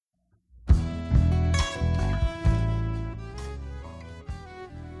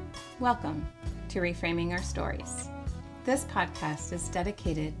Welcome to Reframing Our Stories. This podcast is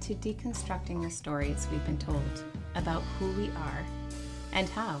dedicated to deconstructing the stories we've been told about who we are and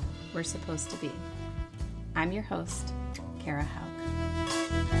how we're supposed to be. I'm your host, Kara Haug.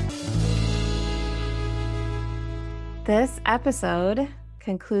 This episode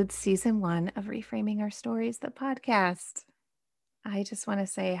concludes season 1 of Reframing Our Stories, the podcast. I just want to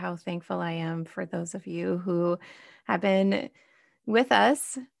say how thankful I am for those of you who have been with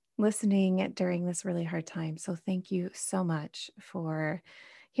us listening during this really hard time. So thank you so much for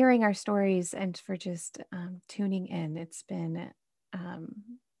hearing our stories and for just tuning in. It's been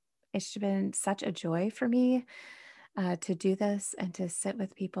such a joy for me to do this and to sit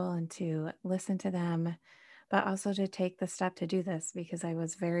with people and to listen to them, but also to take the step to do this because I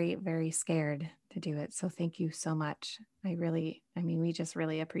was very, very scared to do it. So thank you so much. We just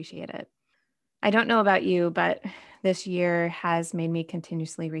really appreciate it. I don't know about you, but this year has made me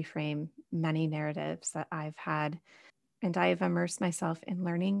continuously reframe many narratives that I've had, and I have immersed myself in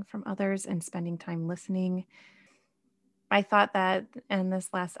learning from others and spending time listening. I thought that in this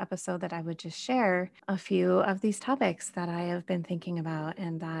last episode that I would just share a few of these topics that I have been thinking about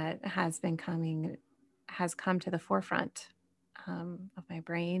and that has come to the forefront of my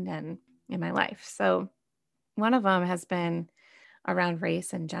brain and in my life. So one of them has been around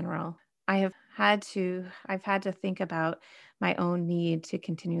race in general. I've had to think about my own need to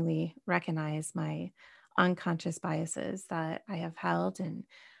continually recognize my unconscious biases that I have held. And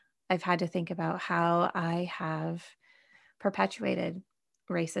I've had to think about how I have perpetuated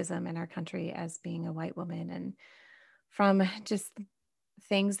racism in our country as being a white woman, and from just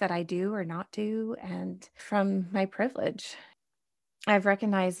things that I do or not do, and from my privilege. I've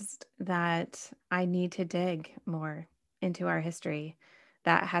recognized that I need to dig more into our history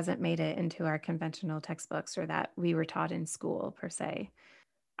that hasn't made it into our conventional textbooks or that we were taught in school per se.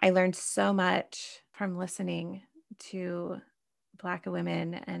 I learned so much from listening to Black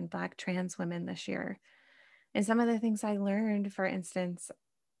women and Black trans women this year. And some of the things I learned, for instance,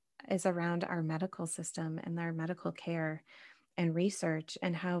 is around our medical system and our medical care and research,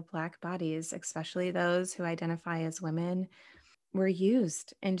 and how Black bodies, especially those who identify as women, were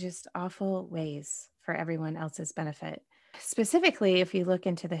used in just awful ways for everyone else's benefit. Specifically, if you look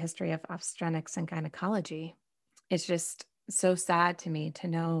into the history of obstetrics and gynecology, it's just so sad to me to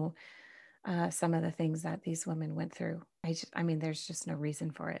know some of the things that these women went through. There's just no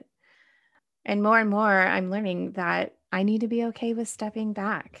reason for it. And more, I'm learning that I need to be okay with stepping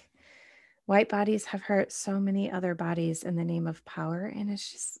back. White bodies have hurt so many other bodies in the name of power, and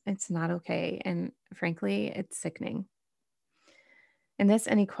it's not okay. And frankly, it's sickening. And this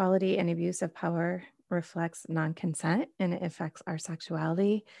inequality and abuse of power reflects non-consent, and it affects our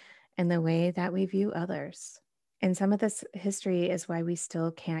sexuality and the way that we view others. And some of this history is why we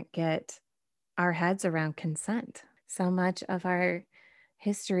still can't get our heads around consent. So much of our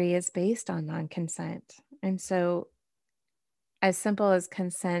history is based on non-consent. And so, as simple as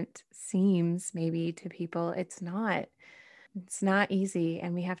consent seems maybe to people, it's not. It's not easy,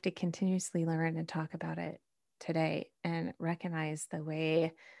 and we have to continuously learn and talk about it today and recognize the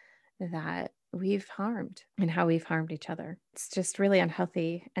way that we've harmed and how we've harmed each other. It's just really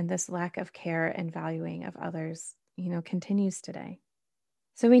unhealthy. And this lack of care and valuing of others, continues today.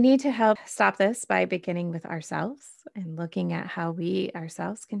 So we need to help stop this by beginning with ourselves and looking at how we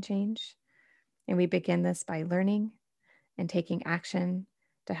ourselves can change. And we begin this by learning and taking action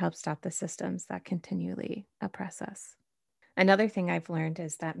to help stop the systems that continually oppress us. Another thing I've learned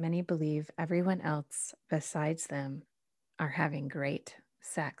is that many believe everyone else besides them are having great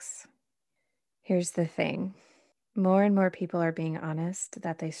sex. Here's the thing. More and more people are being honest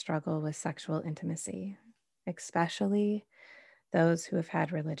that they struggle with sexual intimacy, especially those who have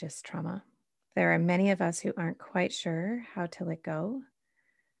had religious trauma. There are many of us who aren't quite sure how to let go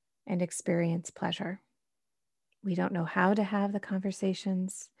and experience pleasure. We don't know how to have the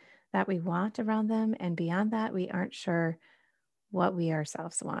conversations that we want around them, and beyond that, we aren't sure what we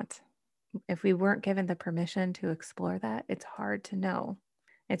ourselves want. If we weren't given the permission to explore that, it's hard to know.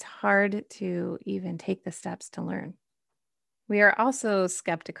 It's hard to even take the steps to learn. We are also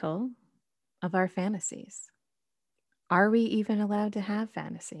skeptical of our fantasies. Are we even allowed to have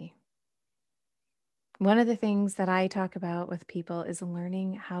fantasy? One of the things that I talk about with people is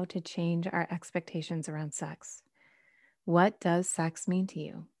learning how to change our expectations around sex. What does sex mean to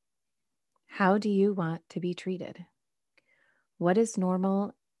you? How do you want to be treated? What is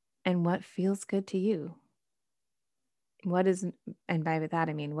normal and what feels good to you? And by that,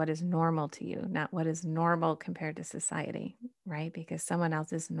 I mean, what is normal to you, not what is normal compared to society, right? Because someone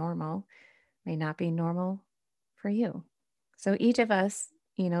else's normal may not be normal for you. So each of us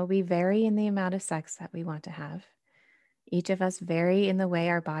We vary in the amount of sex that we want to have. Each of us vary in the way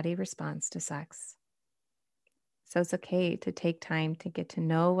our body responds to sex. So it's okay to take time to get to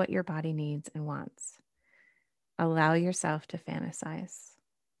know what your body needs and wants. Allow yourself to fantasize.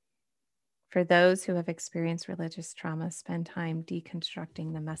 For those who have experienced religious trauma, spend time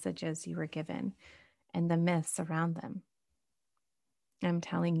deconstructing the messages you were given and the myths around them. I'm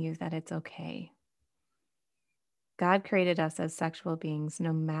telling you that it's okay. God created us as sexual beings,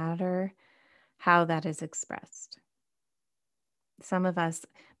 no matter how that is expressed. Some of us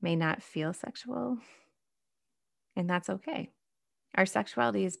may not feel sexual, and that's okay. Our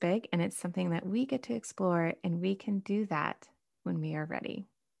sexuality is big, and it's something that we get to explore, and we can do that when we are ready.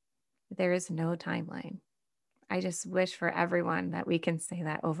 There is no timeline. I just wish for everyone that we can say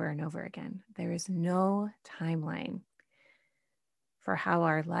that over and over again. There is no timeline for how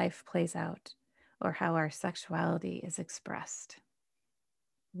our life plays out or how our sexuality is expressed.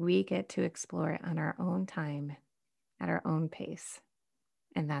 We get to explore it on our own time, at our own pace,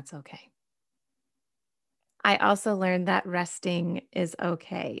 and that's okay. I also learned that resting is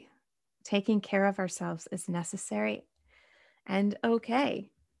okay. Taking care of ourselves is necessary and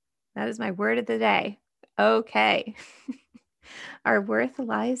okay. That is my word of the day. Okay. Our worth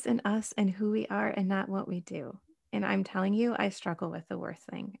lies in us and who we are and not what we do. And I'm telling you, I struggle with the worth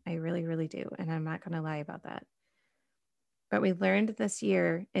thing. I really, really do. And I'm not going to lie about that. But we learned this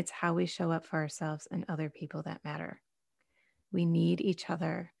year it's how we show up for ourselves and other people that matter. We need each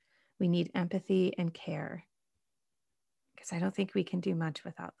other. We need empathy and care because I don't think we can do much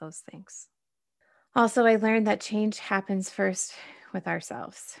without those things. Also, I learned that change happens first with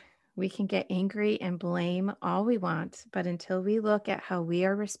ourselves. We can get angry and blame all we want, but until we look at how we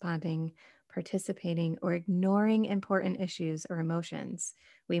are responding, participating, or ignoring important issues or emotions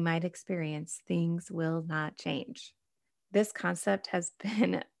we might experience, things will not change. This concept has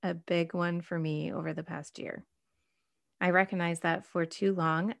been a big one for me over the past year. I recognize that for too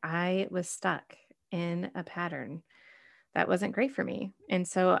long, I was stuck in a pattern that wasn't great for me. And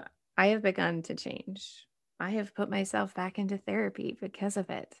so I have begun to change. I have put myself back into therapy because of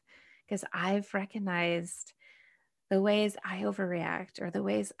it, because I've recognized the ways I overreact or the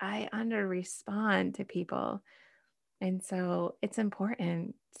ways I under respond to people. And so it's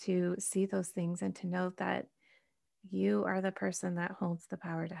important to see those things and to know that you are the person that holds the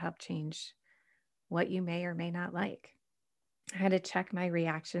power to help change what you may or may not like. I had to check my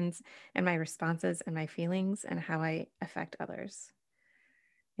reactions and my responses and my feelings and how I affect others.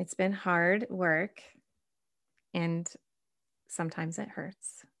 It's been hard work and sometimes it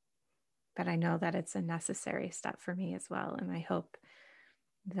hurts, but I know that it's a necessary step for me as well. And I hope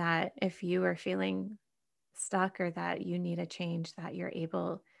that if you are feeling stuck or that you need a change, that you're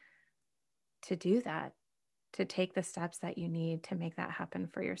able to do that, to take the steps that you need to make that happen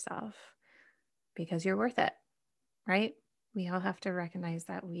for yourself because you're worth it, right? We all have to recognize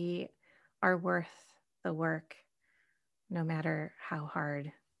that we are worth the work, no matter how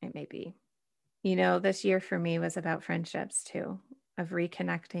hard it may be. This year for me was about friendships too, of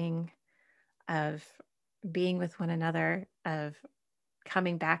reconnecting, of being with one another, of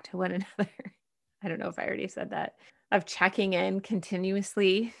coming back to one another. I don't know if I already said that, of checking in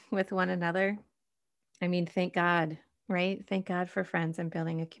continuously with one another. I mean, thank God, right? Thank God for friends and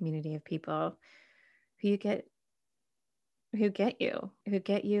building a community of people who get who get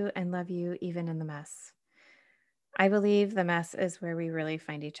you and love you even in the mess. I believe the mess is where we really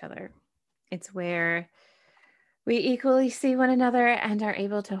find each other. It's where we equally see one another and are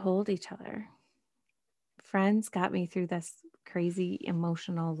able to hold each other. Friends got me through this crazy,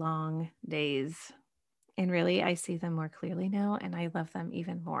 emotional, long days. And really, I see them more clearly now and I love them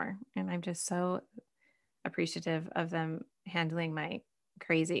even more. And I'm just so appreciative of them handling my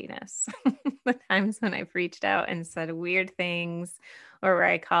craziness. The times when I've reached out and said weird things, or where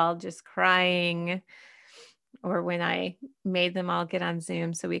I called just crying, or when I made them all get on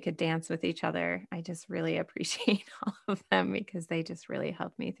Zoom so we could dance with each other. I just really appreciate all of them because they just really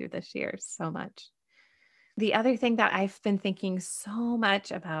helped me through this year so much. The other thing that I've been thinking so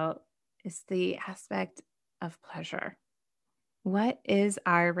much about is the aspect of pleasure. What is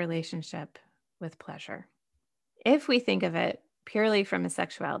our relationship with pleasure? If we think of it purely from a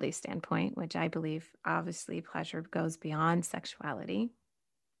sexuality standpoint, which I believe obviously pleasure goes beyond sexuality,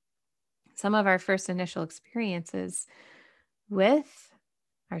 some of our first initial experiences with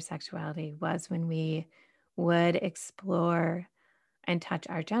our sexuality was when we would explore and touch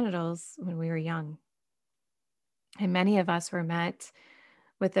our genitals when we were young. And many of us were met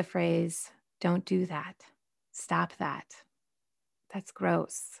with the phrase, don't do that. Stop that. That's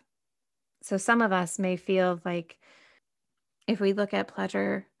gross. So some of us may feel like If we look at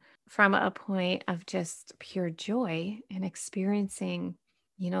pleasure from a point of just pure joy and experiencing,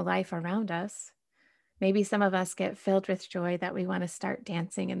 life around us, maybe some of us get filled with joy that we want to start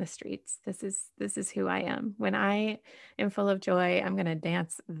dancing in the streets. This is who I am. When I am full of joy, I'm going to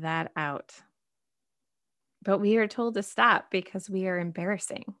dance that out. But we are told to stop because we are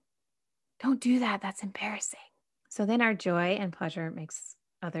embarrassing. Don't do that. That's embarrassing. So then our joy and pleasure makes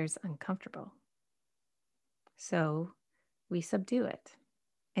others uncomfortable. So we subdue it.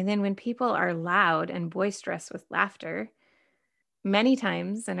 And then when people are loud and boisterous with laughter, many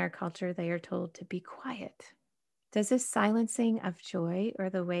times in our culture, they are told to be quiet. Does this silencing of joy or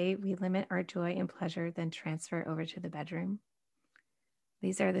the way we limit our joy and pleasure then transfer over to the bedroom?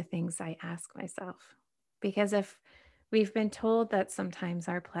 These are the things I ask myself. Because if we've been told that sometimes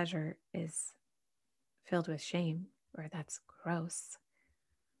our pleasure is filled with shame or that's gross,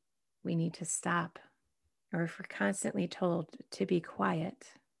 we need to stop. Or if we're constantly told to be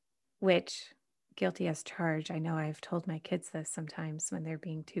quiet, which, guilty as charged, I know I've told my kids this sometimes when they're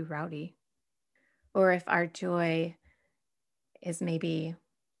being too rowdy. Or if our joy is maybe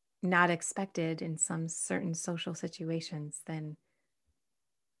not expected in some certain social situations, then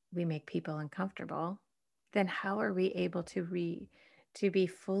we make people uncomfortable. Then how are we able to be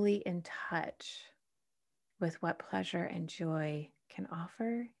fully in touch with what pleasure and joy can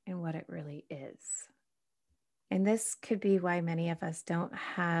offer and what it really is? And this could be why many of us don't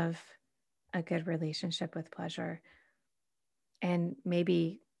have a good relationship with pleasure and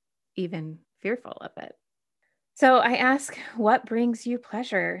maybe even fearful of it. So I ask, what brings you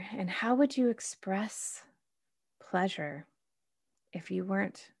pleasure and how would you express pleasure if you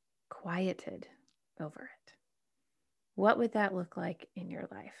weren't quieted over it? What would that look like in your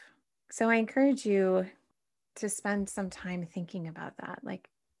life? So I encourage you to spend some time thinking about that. Like,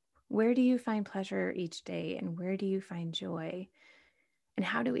 where do you find pleasure each day and where do you find joy? And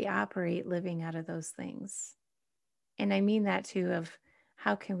how do we operate living out of those things? And I mean that too, of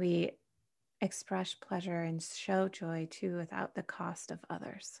how can we express pleasure and show joy too without the cost of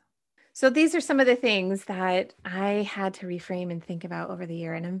others? So these are some of the things that I had to reframe and think about over the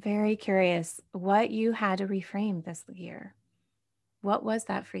year. And I'm very curious what you had to reframe this year. What was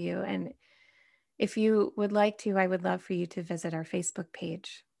that for you? And if you would like to, I would love for you to visit our Facebook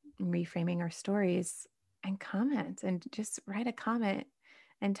page, Reframing Our Stories, and comment and just write a comment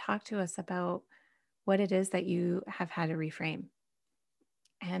and talk to us about what it is that you have had to reframe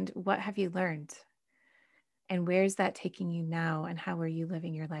and what have you learned and where's that taking you now and how are you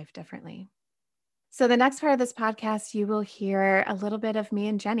living your life differently? So the next part of this podcast, you will hear a little bit of me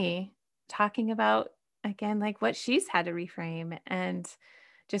and Jenny talking about, again, like what she's had to reframe and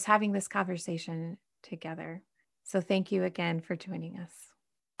just having this conversation together. So thank you again for joining us.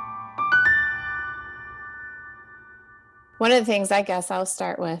 One of the things I guess I'll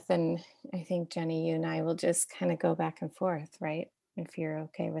start with, and I think Jenny, you and I will just kind of go back and forth, right? If you're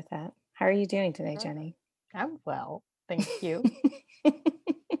okay with that. How are you doing today, Jenny? I'm well, thank you.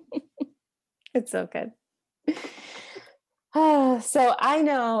 It's so good. So I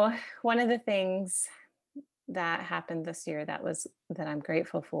know one of the things that happened this year that I'm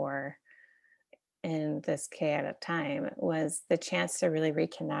grateful for in this chaotic time was the chance to really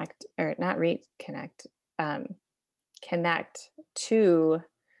reconnect, or not reconnect, um, connect to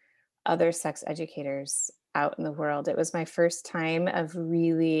other sex educators out in the world. It was my first time of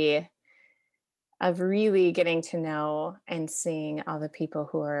really getting to know and seeing all the people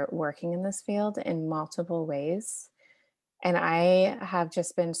who are working in this field in multiple ways. And I have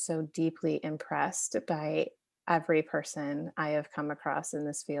just been so deeply impressed by every person I have come across in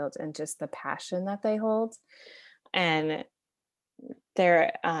this field and just the passion that they hold and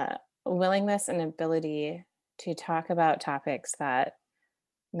their willingness and ability to talk about topics that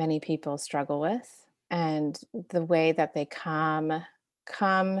many people struggle with and the way that they come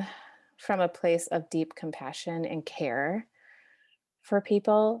from a place of deep compassion and care for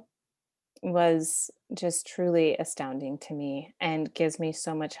people was just truly astounding to me and gives me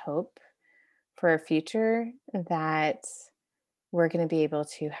so much hope for a future that we're going to be able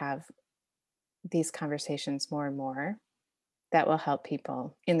to have these conversations more and more that will help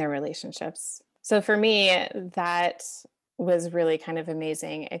people in their relationships. So for me, that was really kind of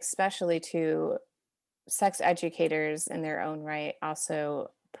amazing, especially to sex educators in their own right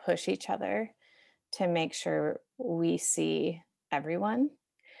also push each other to make sure we see everyone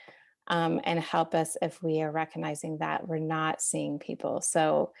and help us if we are recognizing that we're not seeing people.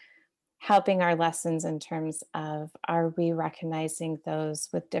 So, helping our lessons in terms of, are we recognizing those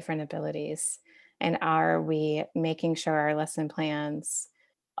with different abilities? And are we making sure our lesson plans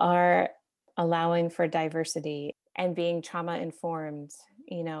are allowing for diversity and being trauma informed,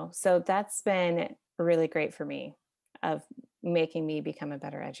 So that's been really great for me of making me become a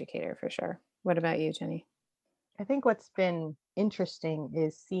better educator for sure. What about you, Jenny? I think what's been interesting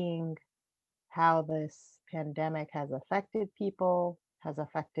is seeing how this pandemic has affected people, has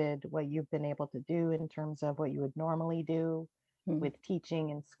affected what you've been able to do in terms of what you would normally do Mm, with teaching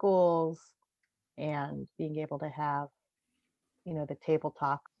in schools and being able to have, the table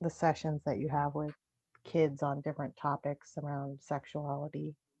talk, the sessions that you have with kids on different topics around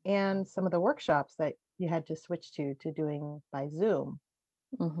sexuality, and some of the workshops that you had to switch to doing by Zoom,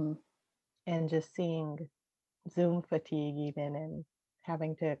 mhm. and just seeing Zoom fatigue even, and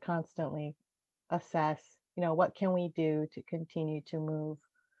having to constantly assess, what can we do to continue to move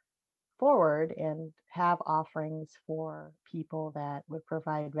forward and have offerings for people that would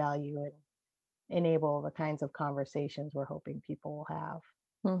provide value and enable the kinds of conversations we're hoping people will have.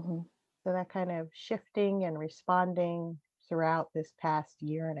 Mhm. So that kind of shifting and responding throughout this past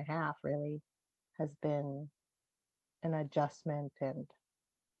year and a half really has been an adjustment, and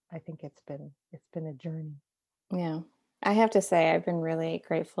I think it's been a journey. Yeah. I have to say I've been really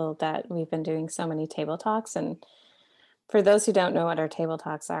grateful that we've been doing so many table talks. And for those who don't know what our table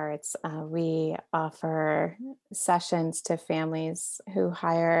talks are, it's we offer sessions to families who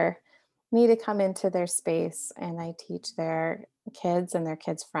hire me to come into their space, and I teach their kids and their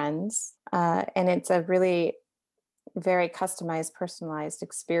kids' friends. And it's a really very customized, personalized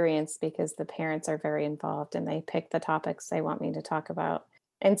experience because the parents are very involved and they pick the topics they want me to talk about.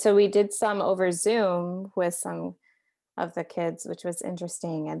 And so we did some over Zoom with some of the kids, which was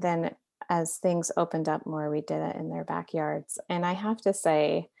interesting. And then as things opened up more, we did it in their backyards. And I have to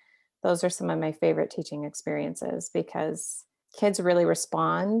say, those are some of my favorite teaching experiences because kids really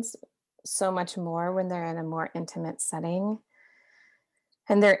respond so much more when they're in a more intimate setting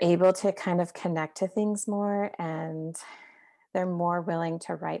and they're able to kind of connect to things more, and they're more willing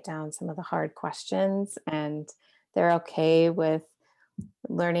to write down some of the hard questions, and they're okay with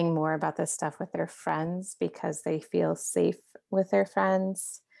learning more about this stuff with their friends because they feel safe with their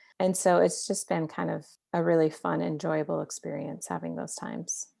friends. And so it's just been kind of a really fun, enjoyable experience having those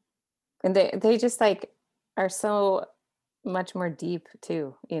times. And they just like are so much more deep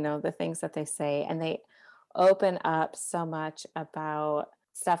too, the things that they say. And they open up so much about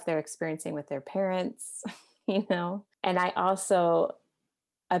stuff they're experiencing with their parents, And I also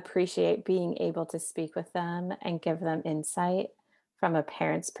appreciate being able to speak with them and give them insight from a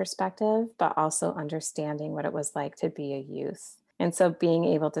parent's perspective, but also understanding what it was like to be a youth. And so being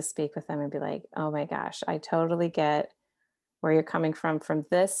able to speak with them and be like, oh my gosh, I totally get where you're coming from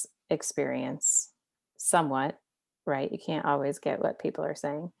this experience, somewhat, right? You can't always get what people are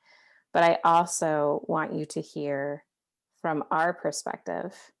saying. But I also want you to hear from our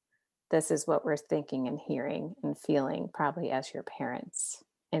perspective, this is what we're thinking and hearing and feeling, probably as your parents.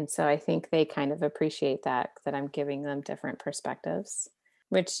 And so I think they kind of appreciate that I'm giving them different perspectives,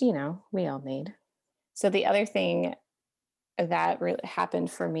 which, we all need. So the other thing that really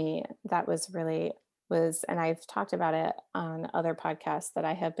happened for me that was really was, and I've talked about it on other podcasts that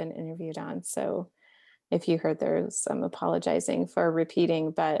I have been interviewed on. So if you heard those, I'm apologizing for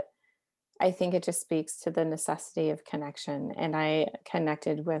repeating, but I think it just speaks to the necessity of connection. And I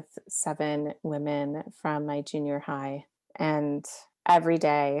connected with 7 women from my junior high. And every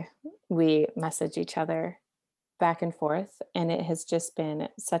day we message each other back and forth. And it has just been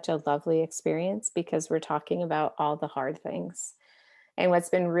such a lovely experience because we're talking about all the hard things. And what's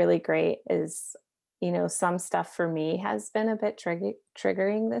been really great is, some stuff for me has been a bit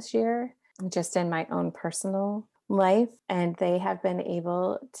triggering this year, just in my own personal life. And they have been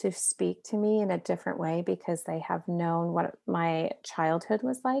able to speak to me in a different way because they have known what my childhood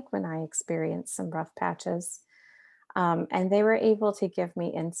was like when I experienced some rough patches. And they were able to give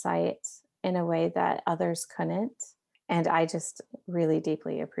me insight in a way that others couldn't. And I just really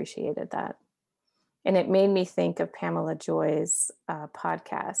deeply appreciated that. And it made me think of Pamela Joy's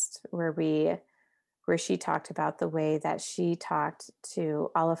podcast where she talked about the way that she talked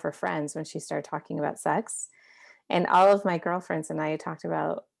to all of her friends when she started talking about sex. And all of my girlfriends and I talked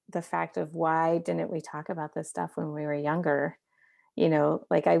about the fact of why didn't we talk about this stuff when we were younger?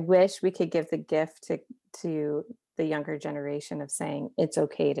 Like I wish we could give the gift to the younger generation of saying it's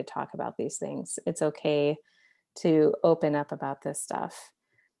okay to talk about these things. It's okay to open up about this stuff.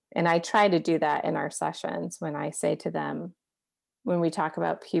 And I try to do that in our sessions when I say to them, when we talk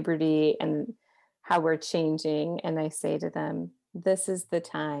about puberty and how we're changing, and I say to them, this is the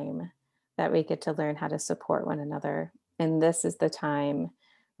time that we get to learn how to support one another. And this is the time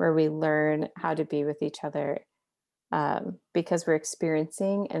where we learn how to be with each other because we're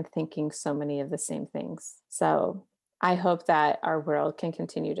experiencing and thinking so many of the same things. So I hope that our world can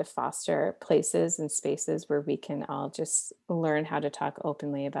continue to foster places and spaces where we can all just learn how to talk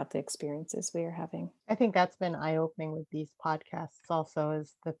openly about the experiences we are having. I think that's been eye-opening with these podcasts also,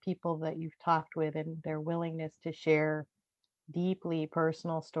 is the people that you've talked with and their willingness to share deeply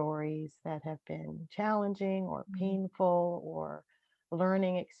personal stories that have been challenging or painful, or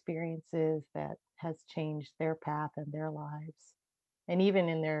learning experiences that has changed their path and their lives, and even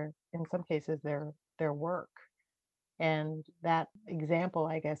in some cases their work. And that example,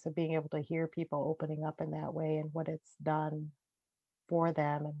 I guess, of being able to hear people opening up in that way and what it's done for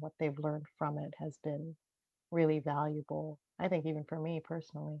them and what they've learned from it has been really valuable. I think even for me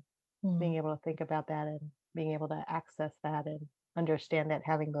personally, being Mm. able to think about that and being able to access that and understand that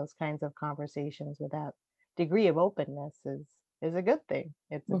having those kinds of conversations with that degree of openness is a good thing.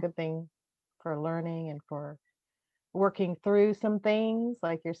 It's a Mm. good thing for learning and for working through some things,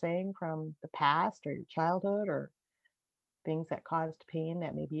 like you're saying, from the past or your childhood, or things that caused pain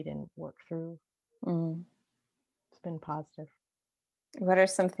that maybe you didn't work through. Mm. It's been positive. What are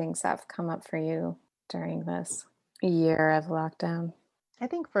some things that have come up for you during this year of lockdown? I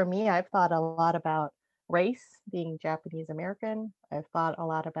think for me, I've thought a lot about race, being Japanese American. I've thought a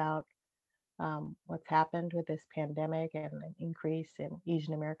lot about what's happened with this pandemic and an increase in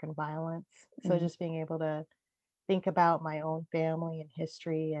Asian American violence. So Mm. just being able to think about my own family and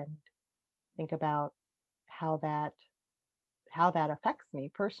history, and think about how that how that affects me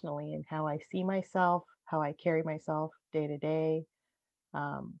personally, and how I see myself, how I carry myself day to day,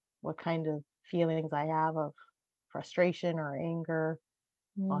 what kind of feelings I have of frustration or anger,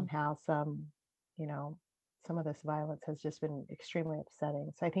 on Mm. how you know, some of this violence has just been extremely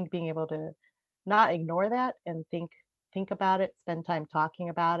upsetting. So I think being able to not ignore that and think about it, spend time talking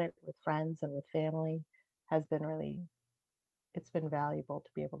about it with friends and with family, has been really it's been valuable to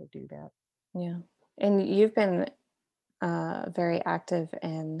be able to do that. Yeah. And you've been very active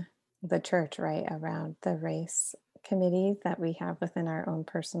in the church, right? Around the race committee that we have within our own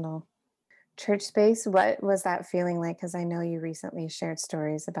personal church space. What was that feeling like? Because I know you recently shared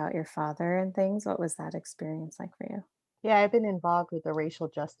stories about your father and things. What was that experience like for you? Yeah, I've been involved with the racial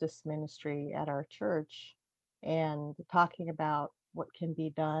justice ministry at our church, and talking about what can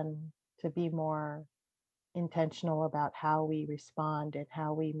be done to be more intentional about how we respond and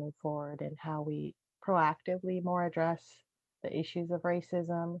how we move forward and how we proactively more address the issues of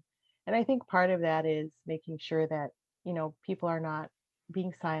racism. And I think part of that is making sure that, people are not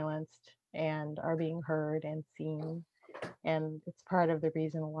being silenced and are being heard and seen. And it's part of the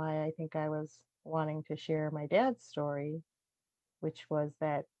reason why I think I was wanting to share my dad's story, which was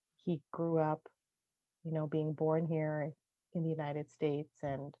that he grew up, being born here in the United States,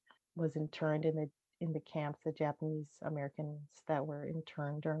 and was interned in the camps, the Japanese Americans that were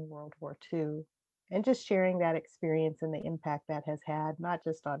interned during World War II. And just sharing that experience and the impact that has had, not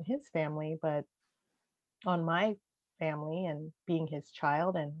just on his family, but on my family, and being his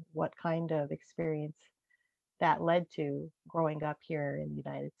child, and what kind of experience that led to growing up here in the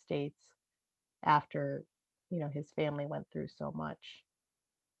United States after, his family went through so much.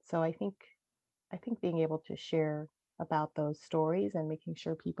 So I think being able to share about those stories and making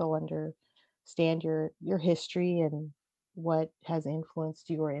sure people understand your history and what has influenced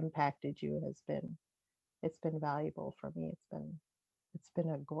you or impacted you it's been valuable for me. It's been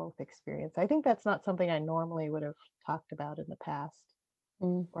a growth experience. I think that's not something I normally would have talked about in the past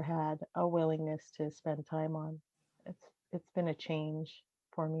Mm. or had a willingness to spend time on. It's been a change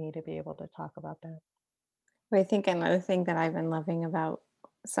for me to be able to talk about that. I think another thing that I've been loving about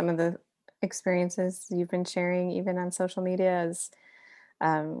some of the experiences you've been sharing, even on social media, is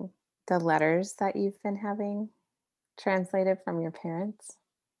um, the letters that you've been having translated from your parents,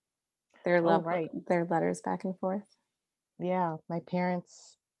 Oh, right. their letters back and forth. Yeah, my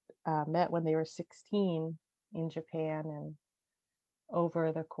parents met when they were 16 in Japan, and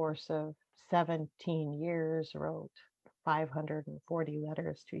over the course of 17 years wrote 540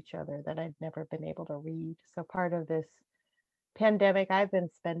 letters to each other that I'd never been able to read. So part of this pandemic, I've been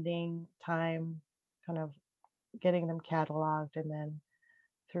spending time kind of getting them cataloged, and then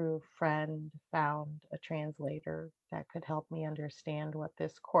through friend found a translator that could help me understand what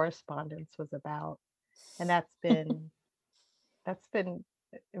this correspondence was about. And that's been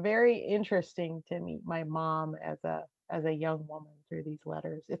very interesting to meet my mom as a young woman through these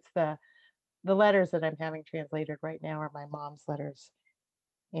letters. It's the letters that I'm having translated right now are my mom's letters,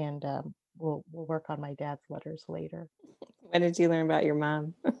 and we'll work on my dad's letters later. What did you learn about your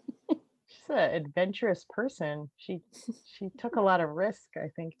mom? She's an adventurous person. She took a lot of risk, I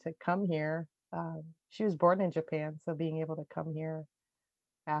think, to come here. she was born in Japan, so being able to come here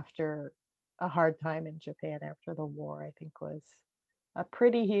after a hard time in Japan after the war, I think was a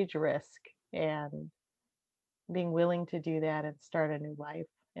pretty huge risk. And being willing to do that and start a new life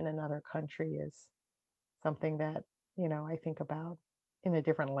in another country is something that, I think about in a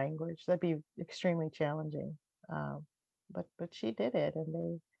different language. That'd be extremely challenging. Um, but she did it,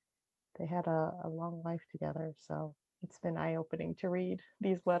 and they had a long life together. So it's been eye-opening to read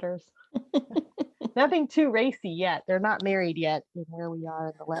these letters. Nothing too racy yet. They're not married yet in where we are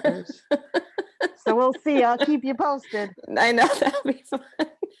in the letters. So we'll see. I'll keep you posted. I know that'd be fun.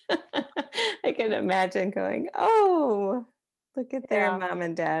 I can imagine going, oh, look at their Yeah. mom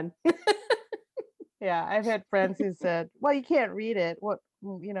and dad. Yeah. I've had friends who said, well, you can't read it. What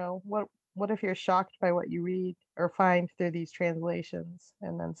if you're shocked by what you read or find through these translations?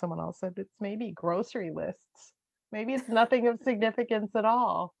 And then someone else said, it's maybe grocery lists. Maybe it's nothing of significance at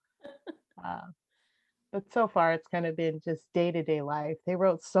all. But so far, it's kind of been just day-to-day life. They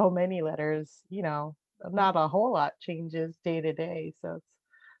wrote so many letters, not a whole lot changes day to day. So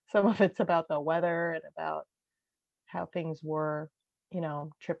some of it's about the weather and about how things were,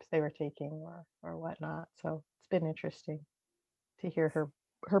 trips they were taking or whatnot. So it's been interesting to hear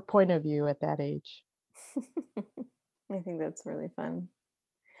her point of view at that age. I think that's really fun.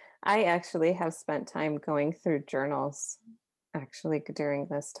 I actually have spent time going through journals actually during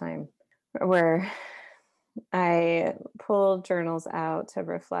this time where I pull journals out to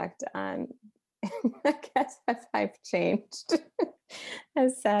reflect on, I guess, if I've changed,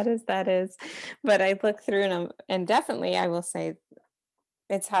 as sad as that is. But I look through them, and definitely I will say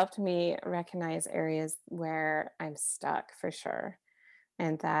it's helped me recognize areas where I'm stuck for sure.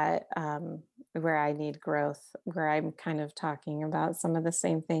 And that where I need growth, where I'm kind of talking about some of the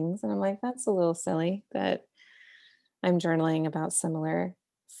same things. And I'm like, that's a little silly that I'm journaling about similar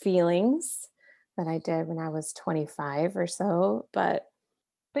feelings that I did when I was 25 or so. But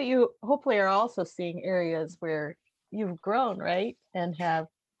you hopefully are also seeing areas where you've grown, right? And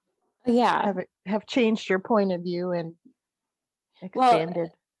yeah, have changed your point of view and well,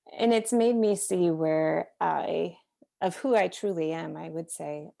 expanded. and it's made me see of who I truly am, I would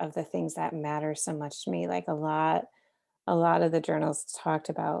say, of the things that matter so much to me. Like a lot of the journals talked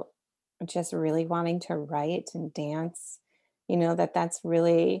about just really wanting to write and dance, that's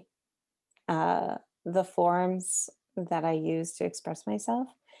really the forms that I use to express myself,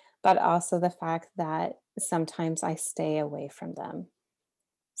 but also the fact that sometimes I stay away from them.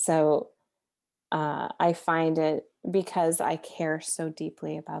 So I find it because I care so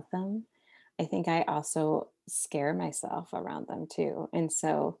deeply about them. I think I also scare myself around them too. And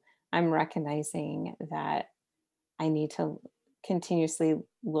so I'm recognizing that I need to continuously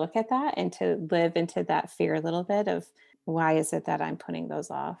look at that and to live into that fear a little bit of why is it that I'm putting those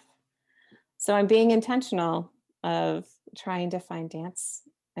off? So I'm being intentional of trying to find dance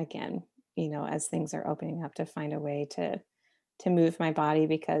again, as things are opening up to find a way to move my body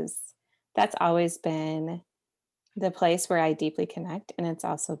because that's always been the place where I deeply connect and it's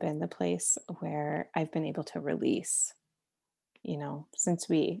also been the place where I've been able to release, since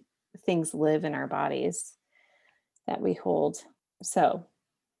things live in our bodies that we hold. So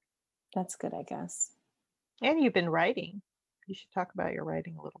that's good, I guess. And you've been writing. You should talk about your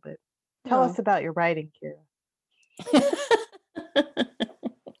writing a little bit. Tell us Oh. about your writing, Kira.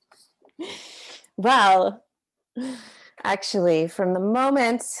 Well, actually, from the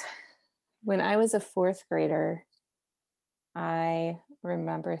moment when I was a fourth grader, I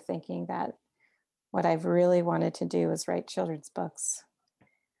remember thinking that what I've really wanted to do was write children's books.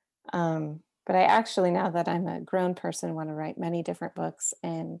 But I actually, now that I'm a grown person, want to write many different books.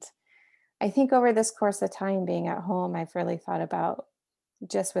 And I think over this course of time being at home, I've really thought about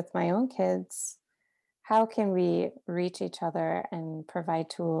just with my own kids, how can we reach each other and provide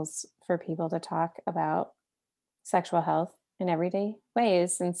tools for people to talk about sexual health in everyday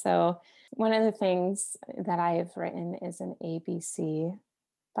ways? And so one of the things that I have written is an ABC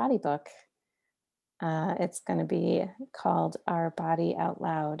body book. It's going to be called Our Body Out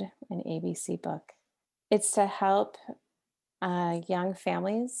Loud, an ABC book. It's to help young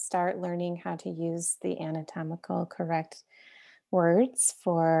families start learning how to use the anatomical correct words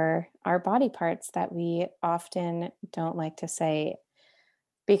for our body parts that we often don't like to say.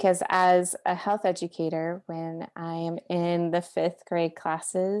 Because as a health educator, when I am in the fifth grade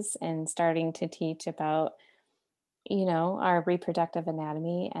classes and starting to teach about, our reproductive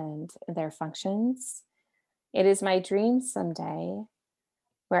anatomy and their functions, it is my dream someday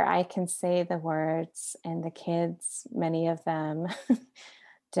where I can say the words and the kids, many of them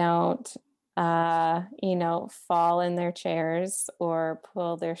don't fall in their chairs or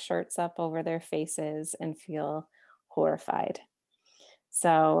pull their shirts up over their faces and feel horrified.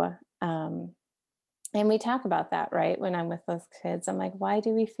 So, and we talk about that, right? When I'm with those kids, I'm like, why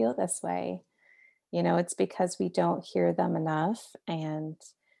do we feel this way? It's because we don't hear them enough. And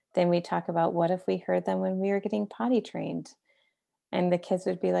then we talk about what if we heard them when we were getting potty trained? And the kids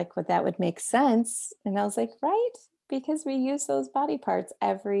would be like, well, that would make sense. And I was like, right, because we use those body parts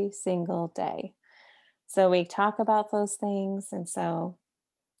every single day. So we talk about those things. And so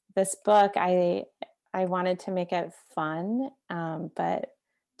this book, I wanted to make it fun, but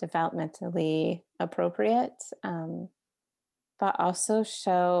developmentally appropriate. But also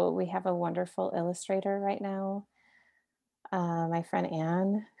show we have a wonderful illustrator right now, my friend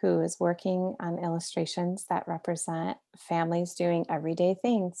Anne, who is working on illustrations that represent families doing everyday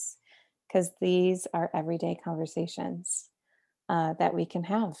things, because these are everyday conversations that we can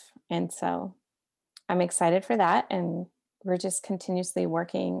have. And so I'm excited for that. And we're just continuously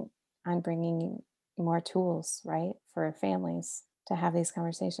working on bringing more tools, right, for families to have these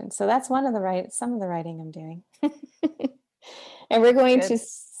conversations. So that's some of the writing I'm doing. And we're going Good. to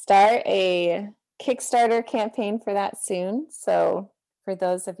start a Kickstarter campaign for that soon. So for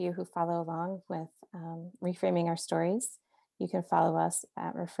those of you who follow along with Reframing Our Stories, you can follow us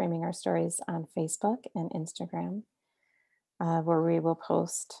at Reframing Our Stories on Facebook and Instagram, where we will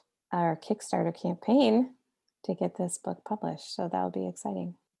post our Kickstarter campaign to get this book published. So that'll be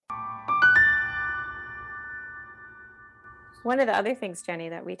exciting. One of the other things, Jenny,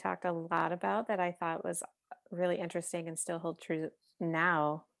 that we talked a lot about that I thought was really interesting and still hold true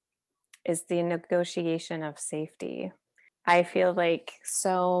now is the negotiation of safety. I feel like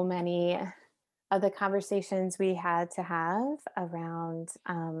so many of the conversations we had to have around,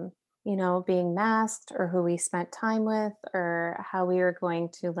 being masked or who we spent time with or how we were going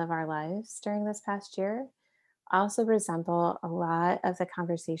to live our lives during this past year also resemble a lot of the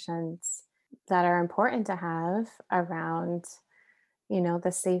conversations that are important to have around,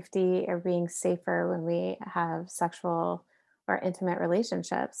 the safety or being safer when we have sexual or intimate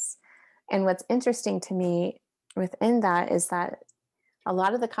relationships. And what's interesting to me within that is that a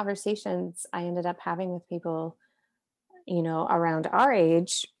lot of the conversations I ended up having with people, around our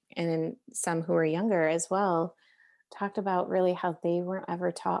age and some who are younger as well, talked about really how they weren't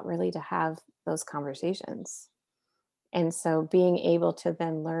ever taught really to have those conversations. And so being able to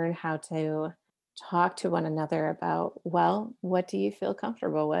then learn how to talk to one another about, well, what do you feel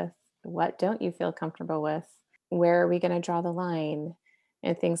comfortable with? What don't you feel comfortable with? Where are we going to draw the line?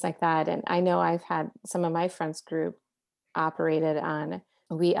 And things like that. And I know I've had some of my friends group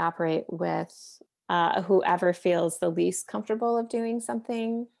we operate with whoever feels the least comfortable of doing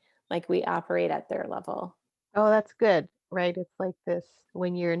something, like we operate at their level. Oh, that's good, right? It's like this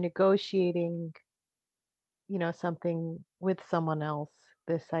when you're negotiating, something with someone else,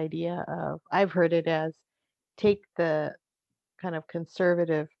 this idea of, I've heard it as take the kind of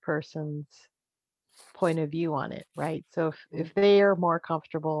conservative person's point of view on it, right? So if they are more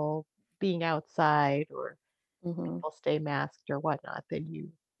comfortable being outside or Mm-hmm. people stay masked or whatnot, then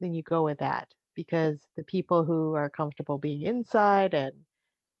you go with that because the people who are comfortable being inside and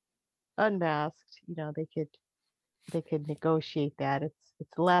unmasked, they could negotiate that.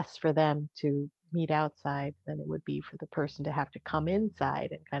 It's less for them to meet outside than it would be for the person to have to come inside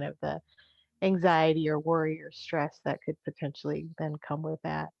and kind of the anxiety or worry or stress that could potentially then come with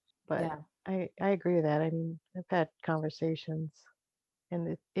that. But Yeah. I agree with that. I mean, I've had conversations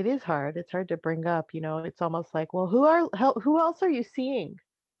and it is hard. It's hard to bring up, it's almost like, well, who else are you seeing?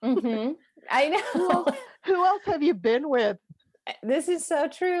 Mm-hmm. I Who else know. who else have you been with? This is so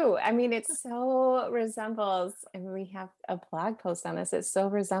true. I mean, it so resembles, and we have a blog post on this, it so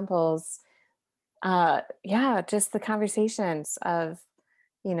resembles, just the conversations of,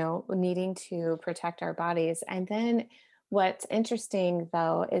 needing to protect our bodies. And then what's interesting,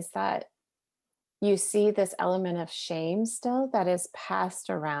 though, is that you see this element of shame still that is passed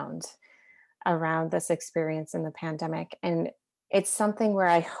around this experience in the pandemic. And it's something where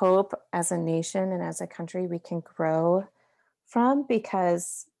I hope as a nation and as a country we can grow from,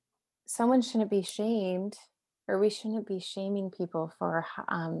 because someone shouldn't be shamed, or we shouldn't be shaming people for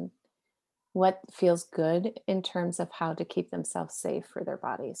what feels good in terms of how to keep themselves safe for their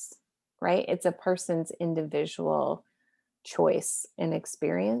bodies, right? It's a person's individual choice and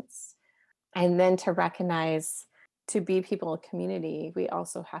experience. And then to recognize, to be people of community, we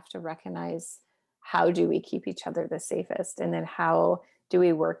also have to recognize, how do we keep each other the safest? And then how do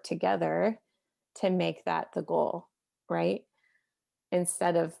we work together to make that the goal, right?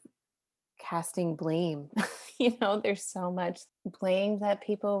 Instead of casting blame. There's so much blame that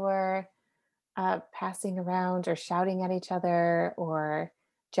people were passing around or shouting at each other or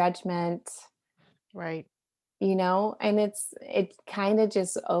judgment, Right. and it kind of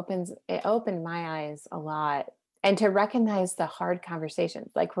just opened my eyes a lot. And to recognize the hard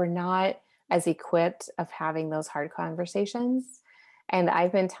conversations, like we're not as equipped of having those hard conversations. And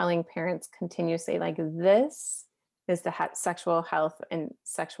I've been telling parents continuously, like, this is the sexual health and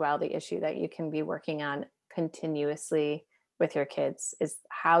sexuality issue that you can be working on continuously with your kids, is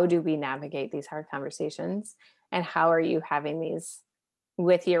how do we navigate these hard conversations, and how are you having these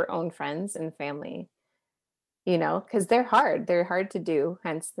with your own friends and family, because they're hard to do,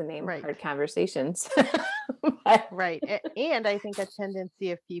 hence the name Right. hard conversations. But Right. And I think a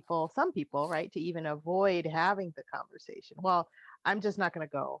tendency of some people, right, to even avoid having the conversation. Well, I'm just not going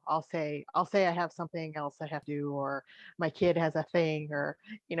to go. I'll say I have something else I have to do, or my kid has a thing, or,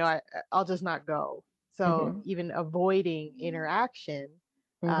 I'll just not go. So Mhm, even avoiding interaction,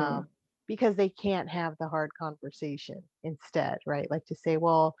 mhm, um, because they can't have the hard conversation instead, right? Like to say,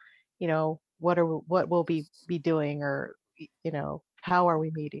 well, what will be doing, or, how are we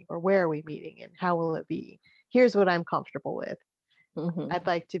meeting, or where are we meeting, and how will it be? Here's what I'm comfortable with. mhm. I'd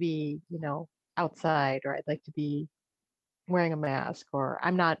like to be, outside, or I'd like to be wearing a mask, or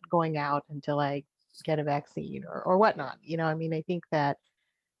I'm not going out until I get a vaccine, or whatnot. I mean, I think that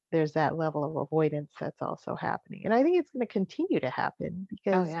there's that level of avoidance that's also happening. And I think it's going to continue to happen Oh,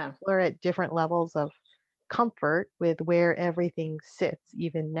 because yeah. people are at different levels of comfort with where everything sits,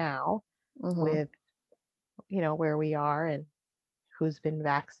 even now, Mhm, with, where we are, and who's been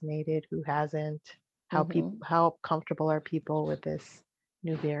vaccinated, who hasn't, mhm. how comfortable are people with this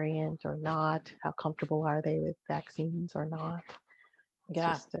new variant or not, how comfortable are they with vaccines or not. It's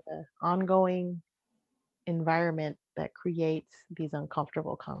Yeah. just an ongoing environment that creates these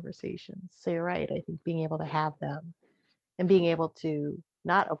uncomfortable conversations. So you're right. I think being able to have them and being able to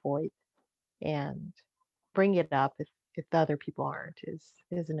not avoid and bring it up if the other people aren't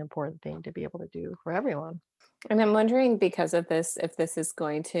is an important thing to be able to do for everyone. And I'm wondering, because of this, if this is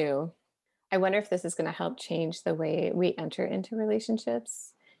going to I wonder if this is gonna help change the way we enter into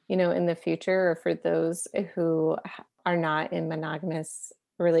relationships, in the future, or for those who are not in monogamous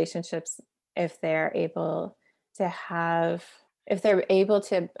relationships, if they're able if they're able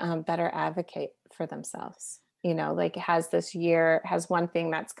to better advocate for themselves. Like, has one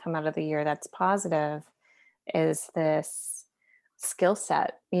thing that's come out of the year that's positive, is this skill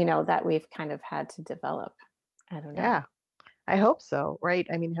set, that we've kind of had to develop. I don't know. Yeah. I hope so, right?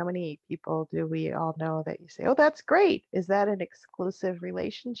 I mean, how many people do we all know that you say, "Oh, that's great. Is that an exclusive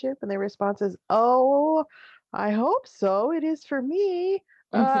relationship?" And their response is, "Oh, I hope so. It is for me.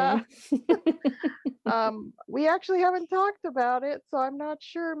 Uh, Mhm. we actually haven't talked about it, so I'm not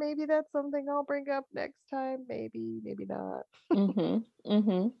sure. Maybe that's something I'll bring up next time. Maybe, maybe not." Mhm.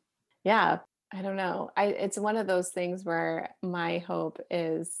 Mhm. Yeah, I don't know. It's one of those things where my hope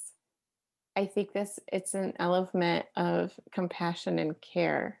is, I think it's an element of compassion and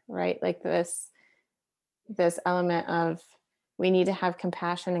care, right? Like this element of, we need to have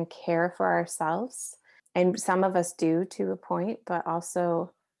compassion and care for ourselves. And some of us do, to a point, but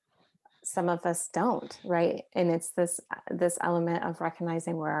also some of us don't, right? And it's this element of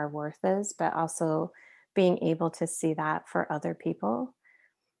recognizing where our worth is, but also being able to see that for other people.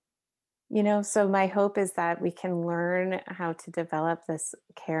 So my hope is that we can learn how to develop this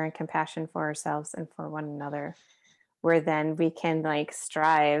care and compassion for ourselves and for one another, where then we can, like,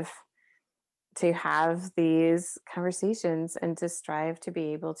 strive to have these conversations and to strive to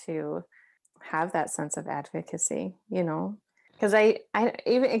be able to have that sense of advocacy. Because I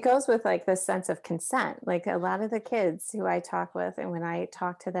even it goes with, like, this sense of consent. Like, a lot of the kids who I talk with, and when I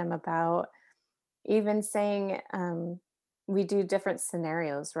talk to them about even saying, we do different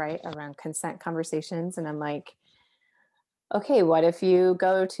scenarios, right, around consent conversations. And I'm like, okay, what if you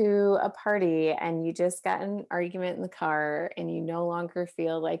go to a party and you just got in an argument in the car and you no longer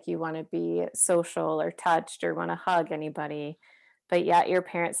feel like you want to be social or touched or want to hug anybody, but yet your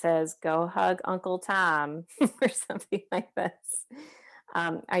parent says, go hug Uncle Tom or something like this?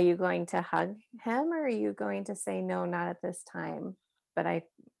 Are you going to hug him, or are you going to say, no, not at this time, but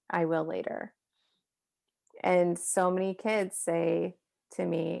I will later? And so many kids say to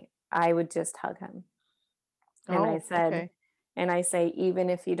me, I would just hug him. And I Oh, said, okay. and I say,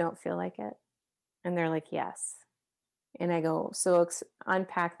 even if you don't feel like it? And they're like, yes. And I go, so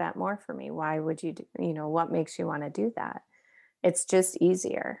unpack that more for me. Why would you what makes you want to do that? It's just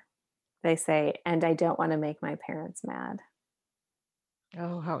easier. They say, and I don't want to make my parents mad.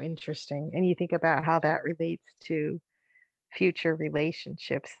 Oh, how interesting. And you think about how that relates to future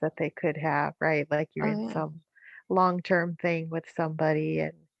relationships that they could have, right? Like you're Oh, in yeah. some long-term thing with somebody,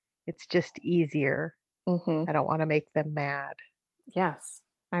 and It's just easier. Hmm. I don't want to make them mad. Yes.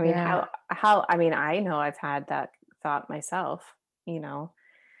 I mean, Yeah. I mean, I know I've had that thought myself, you know,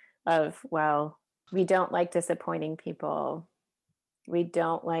 of, well, we don't like disappointing people. We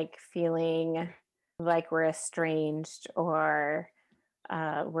don't like feeling like we're estranged, or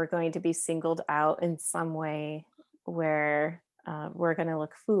we're going to be singled out in some way where we're going to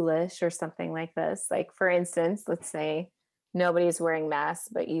look foolish or something like this. Like, for instance, let's say nobody's wearing masks,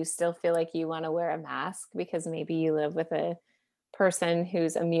 but you still feel like you want to wear a mask because maybe you live with a person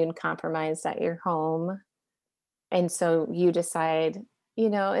who's immune compromised at your home. And so you decide,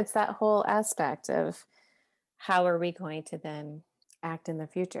 it's that whole aspect of how are we going to then act in the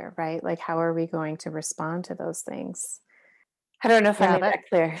future, right? Like, how are we going to respond to those things? I don't know if I Yeah, made that that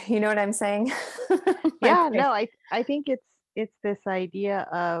clear. You know what I'm saying? My yeah, brain. no, I think it's this idea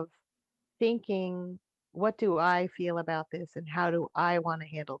of thinking, what do I feel about this and how do I want to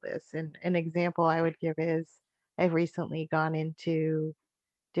handle this? And an example I would give is I've recently gone into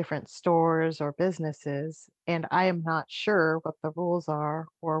different stores or businesses, and I am not sure what the rules are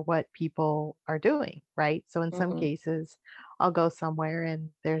or what people are doing, right? So in some Mhm, cases, I'll go somewhere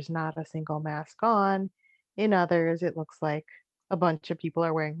and there's not a single mask on. In others, it looks like a bunch of people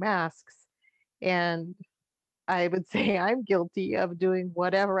are wearing masks. And I would say I'm guilty of doing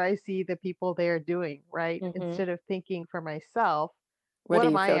whatever I see the people there doing, right? mhm. Instead of thinking for myself, What what do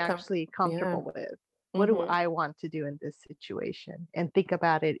am you I feel actually yeah. comfortable with? What do Mhm, I want to do in this situation? And think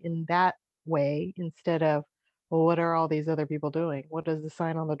about it in that way instead of, well, what are all these other people doing? What does the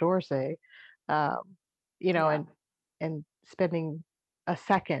sign on the door say? Um, you know, yeah. and spending a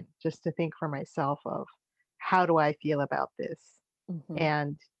second just to think for myself of how do I feel about this? Mhm,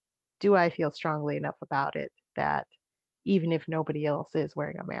 And do I feel strongly enough about it that even if nobody else is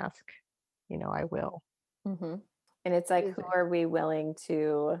wearing a mask, I will. mhm. And it's It like, is who are we willing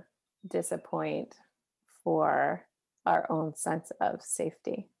to disappoint for our own sense of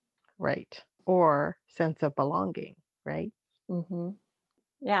safety? right. Or sense of belonging, right? Mhm.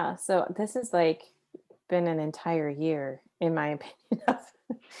 Yeah, so this is like been an entire year, in my opinion, of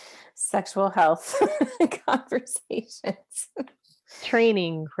sexual health conversations.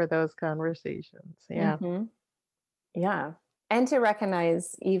 Training for those conversations. Yeah. Mhm. Yeah. And to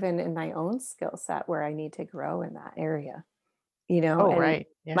recognize even in my own skill set where I need to grow in that area, Oh, and right.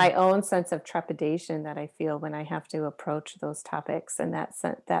 Yeah. my own sense of trepidation that I feel when I have to approach those topics, and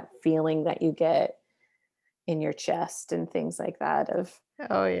that feeling that you get in your chest and things like that of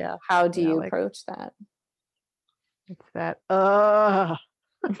Oh, yeah. how do Yeah. you Like approach that? it's that, oh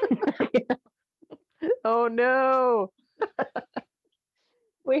no,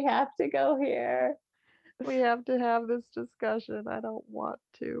 We have to go here. we have to have this discussion. I don't want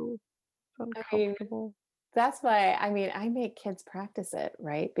to. It's I mean, uncomfortable. that's why I make kids practice it,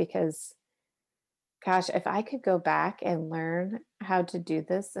 right? Because gosh, if I could go back and learn how to do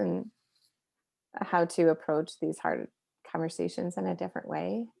this and how to approach these hard conversations in a different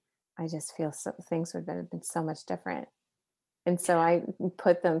way, I just feel things would have been so much different. And so I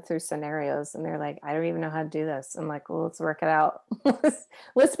put them through scenarios and they're like, I don't even know how to do this. I'm like, well, let's work it out.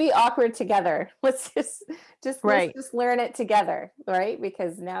 let's be awkward together. Let's Right. just learn it together, right?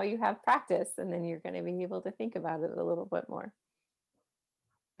 Because now you have practice and then you're going to be able to think about it a little bit more.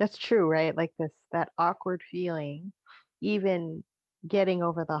 That's true, right? Like that awkward feeling, even getting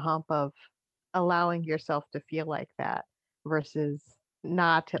over the hump of allowing yourself to feel like that versus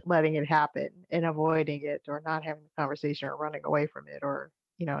not letting it happen and avoiding it or not having the conversation or running away from it or,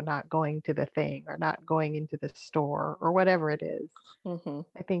 not going to the thing or not going into the store or whatever it is. Hmm.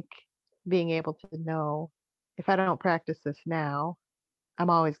 I think being able to know if I don't practice this now,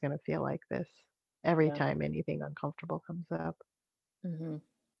 I'm always going to feel like this every Yeah. time anything uncomfortable comes up. Hmm.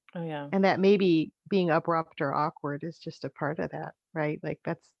 Oh, yeah. And that maybe being abrupt or awkward is just a part of that, right? Like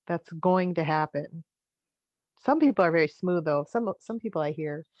that's going to happen. Some people are very smooth though. Some people I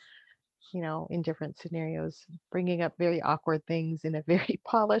hear, in different scenarios bringing up very awkward things in a very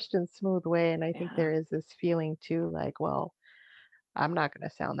polished and smooth way, and I think Yeah. there is this feeling too like, well, I'm not going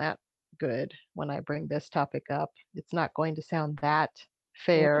to sound that good when I bring this topic up. It's not going to sound that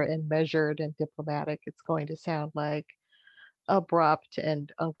fair Mhm. and measured and diplomatic. It's going to sound like abrupt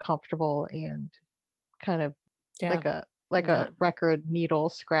and uncomfortable and kind of Yeah. like a Yeah. record needle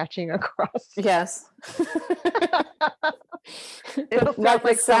scratching across. Yes. It'll sound Like the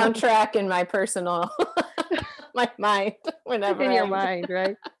like someone soundtrack in my personal my mind whenever in your I'm mind,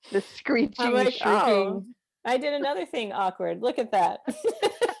 right? The I'm screeching, like, "Oh, shrieking. I did another thing awkward. Look at that."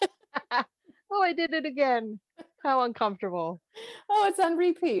 Oh, I did it again. How uncomfortable. Oh, it's on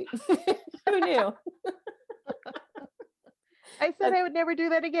repeat. Who knew? I said I would never do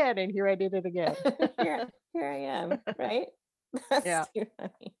that again, and here I did it again. Here I am, right? That's Yeah. too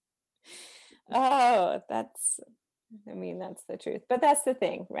funny. Oh, that's the truth. But that's the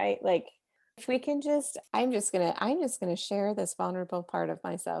thing, right? Like if we can just I'm just gonna share this vulnerable part of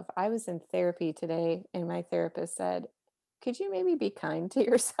myself. I was in therapy today and my therapist said, could you maybe be kind to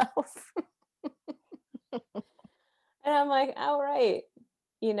yourself? And I'm like, all right.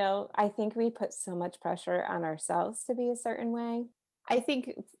 I think we put so much pressure on ourselves to be a certain way. I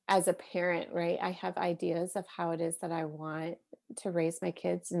think as a parent, right, I have ideas of how it is that I want to raise my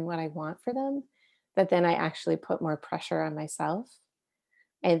kids and what I want for them, but then I actually put more pressure on myself.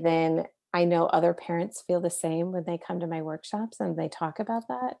 And then I know other parents feel the same when they come to my workshops and they talk about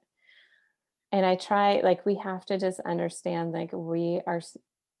that. And I try, like, we have to just understand, like,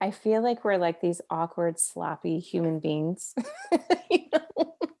 I feel like we're like these awkward, sloppy human beings. you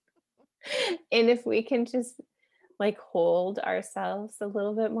know? And if we can just like hold ourselves a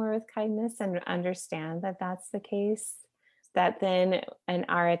little bit more with kindness and understand that that's the case, that then in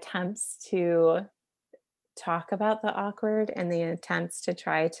our attempts to talk about the awkward and the attempts to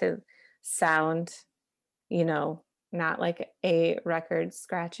try to sound, you know, not like a record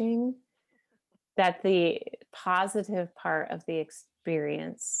scratching, that the positive part of the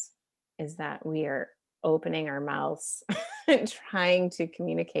experience is that we are opening our mouths and trying to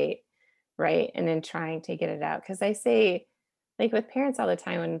communicate, right? And then trying to get it out. Because I say, like with parents all the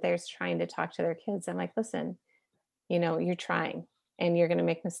time, when they're trying to talk to their kids, I'm like, listen, you're trying and you're going to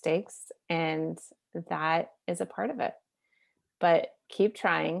make mistakes. And that is a part of it. But keep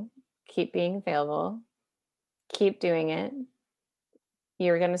trying, keep being available, keep doing it.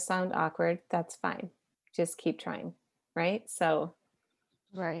 You're going to sound awkward. That's fine. Just keep trying. Right. So,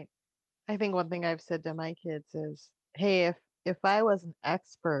 Right. I think one thing I've said to my kids is, hey, if I was an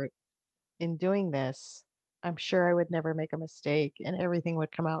expert in doing this, I'm sure I would never make a mistake and everything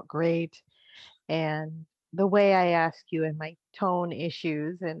would come out great. And the way I ask you and my tone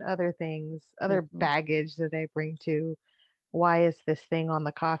issues and other things, other mhm, baggage that I bring to why is this thing on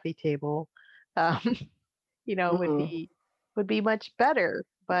the coffee table, um, would mhm, be much better.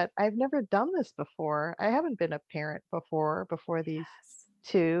 But I've never done this before. I haven't been a parent before these yes.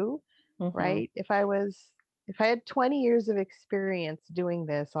 two, Mhm. right? If I had 20 years of experience doing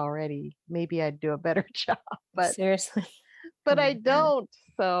this already, maybe I'd do a better job. But Seriously. but Oh I my God. don't.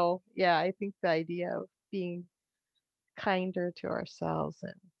 So yeah, I think the idea of being kinder to ourselves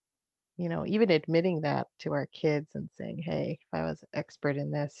and even admitting that to our kids and saying, hey, if I was an expert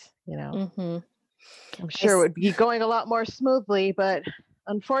in this, Mhm. I'm I sure it s- would be going a lot more smoothly, but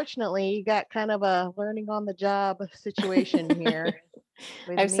unfortunately, you got kind of a learning on the job situation here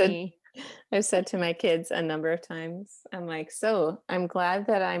with I've said me. I've said to my kids a number of times, I'm like, so I'm glad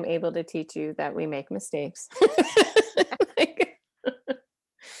that I'm able to teach you that we make mistakes. Like,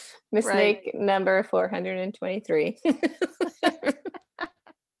 Right. mistake number 423.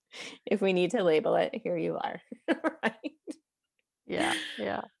 If we need to label it, here you are. Right. Yeah.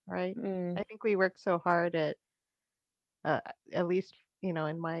 Yeah. Right. Mm, I think we work so hard uh, at least,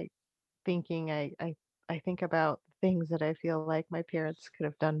 in my thinking, I think about things that I feel like my parents could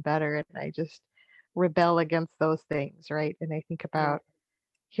have done better, and I just rebel against those things, right? And I think mm, about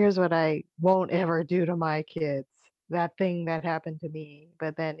here's what I won't ever do to my kids, that thing that happened to me.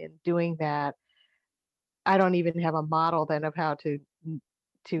 But then in doing that, I don't even have a model then of how to mm,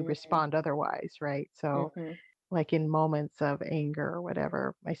 respond otherwise, right? So mhm. like in moments of anger or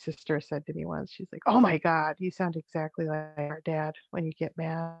whatever, my sister said to me once, she's like, "Oh my God, you sound exactly like our dad when you get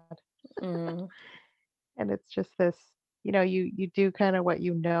mad." Mm, And it's just this, you do kind of what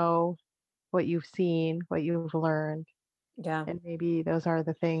you know, what you've seen, what you've learned, yeah. and maybe those are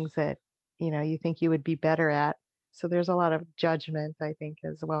the things that, you think you would be better at. So there's a lot of judgment, I think,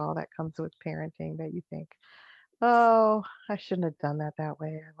 as well that comes with parenting that you think, "Oh, I shouldn't have done that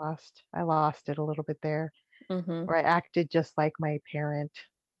way. I lost it a little bit there." Mhm. Or I acted just like my parent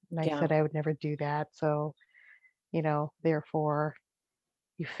and I Yeah. said I would never do that. So, therefore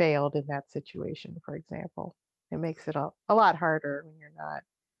you failed in that situation, for example. It makes it a lot harder when you're not,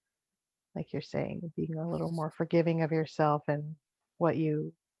 like you're saying, being a little more forgiving of yourself and what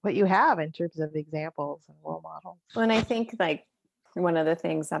you have in terms of examples and role models. When I think like one of the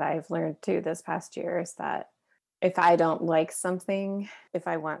things that I've learned too this past year is that if I don't like something, if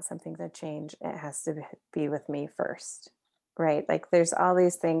I want something to change, it has to be with me first. Right? Like there's all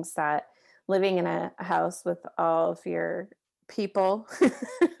these things that living in a house with all of your people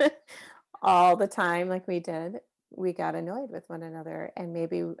all the time, like we did, we got annoyed with one another. And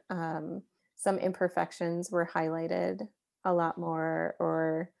maybe some imperfections were highlighted a lot more,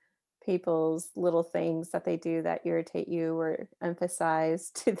 or people's little things that they do that irritate you or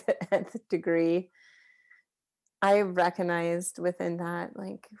emphasize to the nth degree. I recognized within that,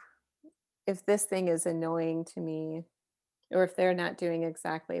 like, if this thing is annoying to me, or if they're not doing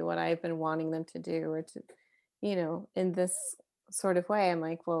exactly what I've been wanting them to do, or to, in this sort of way, I'm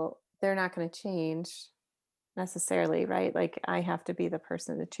like, well, they're not going to change necessarily, right? Like, I have to be the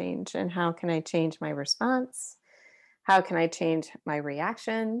person to change. And how can I change my response? How can I change my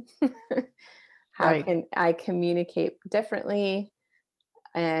reaction? How Right. can I communicate differently?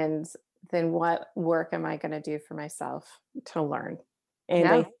 And then what work am I going to do for myself to learn? And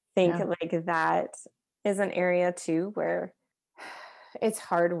Yeah. I think Yeah. like that is an area too where it's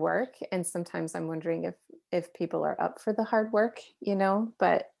hard work, and sometimes I'm wondering if people are up for the hard work,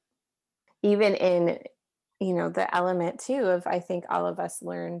 but even in the element too of, I think all of us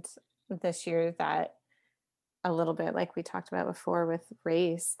learned this year that a little bit like we talked about before with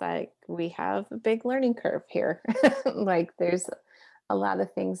race, that we have a big learning curve here. Like there's a lot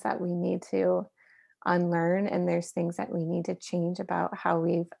of things that we need to unlearn, and there's things that we need to change about how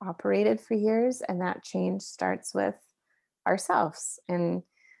we've operated for years, and that change starts with ourselves and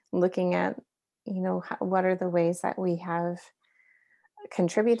looking at what are the ways that we have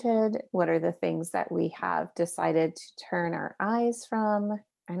contributed, what are the things that we have decided to turn our eyes from.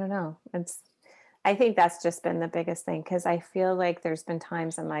 I don't know, I think that's just been the biggest thing, because I feel like there's been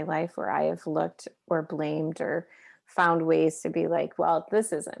times in my life where I have looked or blamed or found ways to be like, well,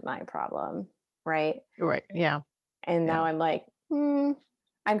 this isn't my problem, right? Right. Yeah. And Yeah. now I'm like,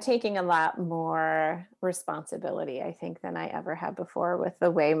 I'm taking a lot more responsibility, I think, than I ever have before with the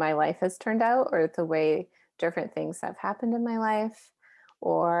way my life has turned out, or the way different things have happened in my life,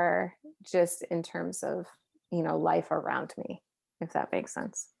 or just in terms of, life around me, if that makes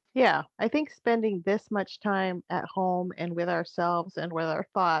sense. Yeah. I think spending this much time at home and with ourselves and with our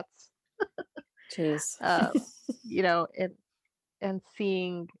thoughts, Jeez. uh, you know, and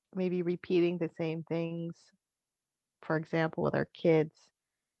seeing maybe repeating the same things, for example, with our kids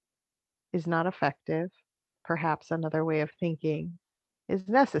is not effective. Perhaps another way of thinking is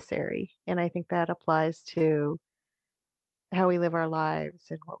necessary. And I think that applies to how we live our lives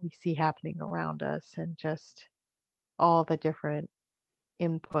and what we see happening around us and just all the different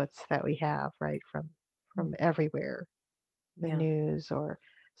inputs that we have, right? From everywhere, the Yeah. news or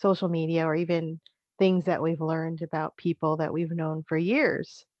social media, or even things that we've learned about people that we've known for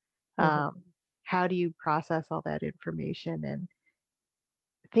years. Mhm. Um, how do you process all that information and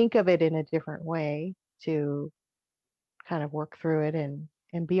think of it in a different way to kind of work through it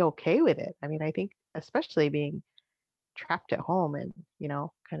and be okay with it? I mean, I think especially being trapped at home and,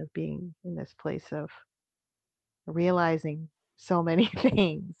 kind of being in this place of realizing so many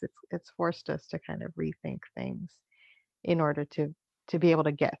things, it's forced us to kind of rethink things in order to be able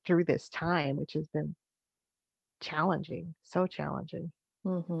to get through this time, which has been challenging, so challenging.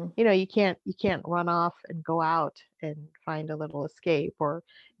 Mhm. You can't run off and go out and find a little escape, or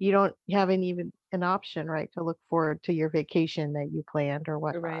you don't have any even an option, right, to look forward to your vacation that you planned or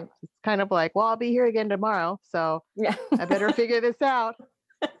whatnot. Right. It's kind of like, well, I'll be here again tomorrow, so Yeah. I better figure this out.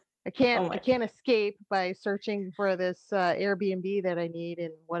 I can't Oh I my. can't escape by searching for this Airbnb that I need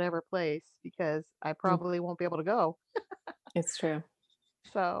in whatever place, because I Mm. probably won't be able to go. It's true.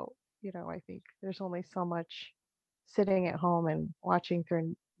 So, I think there's only so much sitting at home and watching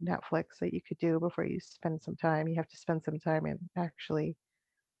through Netflix that you could do before you spend some time. You have to spend some time and actually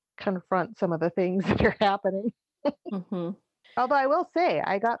confront some of the things that are happening. Mhm. Although I will say,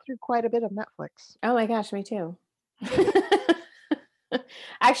 I got through quite a bit of Netflix. Oh my gosh, me too.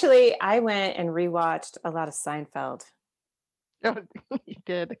 Actually, I went and rewatched a lot of Seinfeld. Oh, you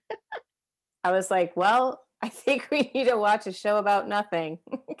did. I was like, well, I think we need to watch a show about nothing,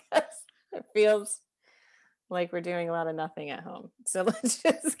 because it feels like we're doing a lot of nothing at home. So let's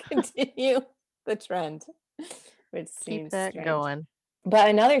just continue the trend, which Keep seems that strange. going. But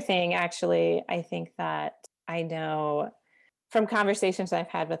another thing, actually, I think that I know from conversations I've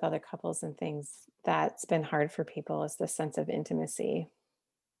had with other couples and things, that's been hard for people, is the sense of intimacy,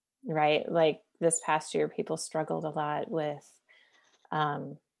 right? Like this past year, people struggled a lot with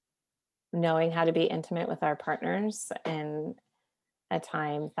um, knowing how to be intimate with our partners in a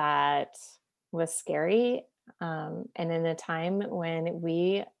time that was scary. And in a time when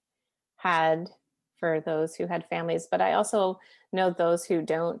we had, for those who had families, but I also know those who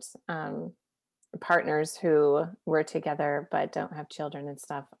don't, partners who were together but don't have children and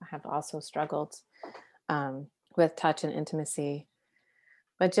stuff, have also struggled with touch and intimacy.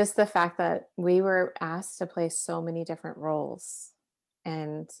 But just the fact that we were asked to play so many different roles,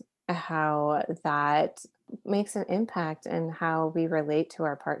 and how that makes an impact in how we relate to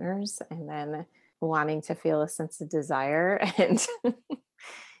our partners, and then wanting to feel a sense of desire and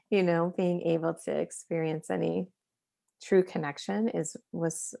being able to experience any true connection is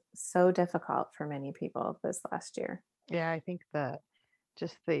was so difficult for many people this last year. Yeah, I think that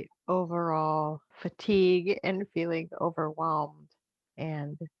just the overall fatigue and feeling overwhelmed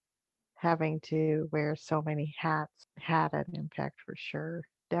and having to wear so many hats had an impact for sure.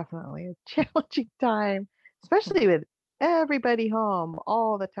 Definitely a challenging time, especially with everybody home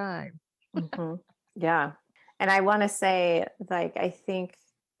all the time. Hmm. Yeah. And I want to say, like, I think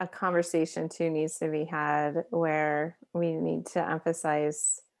a conversation too needs to be had where we need to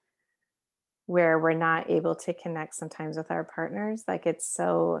emphasize where we're not able to connect sometimes with our partners. Like, it's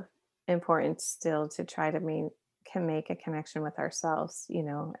so important still to try to can make a connection with ourselves,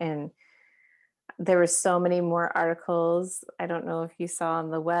 and there were so many more articles. I don't know if you saw on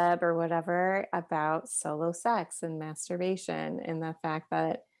the web or whatever about solo sex and masturbation, and the fact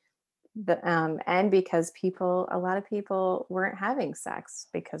that and because a lot of people weren't having sex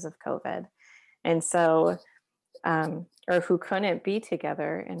because of COVID. And so, or who couldn't be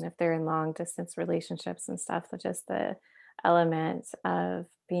together. And if they're in long distance relationships and stuff, so just the element of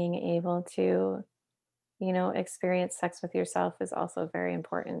being able to, experience sex with yourself is also very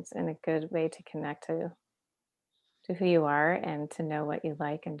important and a good way to connect to who you are and to know what you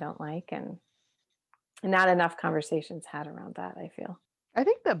like and don't like. And not enough conversations had around that, I feel. I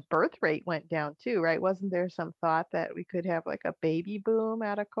think the birth rate went down too, right? Wasn't there some thought that we could have like a baby boom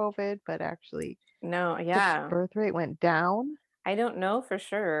out of COVID, but actually No, the yeah. birth rate went down? I don't know for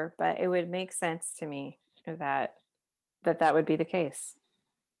sure, but it would make sense to me that would be the case.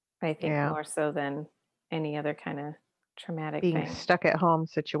 I think Yeah, more so than any other kind of traumatic being thing. stuck at home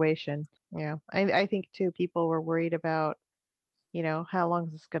situation. Yeah, I think too, people were worried about, how long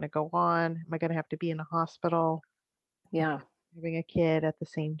is this going to go on? Am I going to have to be in a hospital Yeah. having a kid at the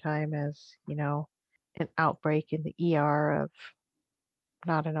same time as, an outbreak in the ER of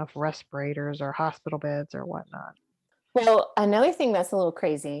not enough respirators or hospital beds or whatnot? Well, another thing that's a little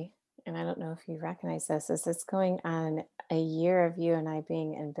crazy, and I don't know if you recognize this, is it's going on a year of you and I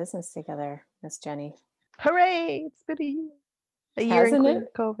being in business together, Miss Jenny. Hooray! It's been a year. A year Hasn't it? including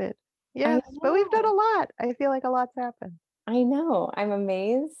COVID. I Yes, but we've done know. a lot. I feel like a lot's happened. I know. I'm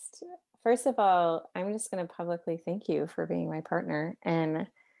amazed. First of all, I'm just going to publicly thank you for being my partner and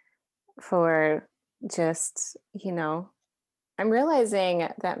for just, I'm realizing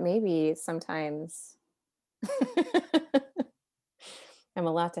that maybe sometimes I'm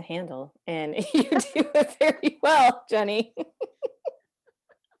a lot to handle, and you do it very well, Jenny.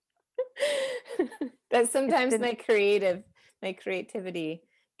 That It's sometimes been my creativity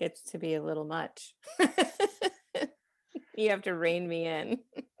gets to be a little much. You have to rein me in.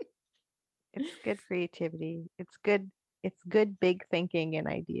 it's good creativity. It's good big thinking and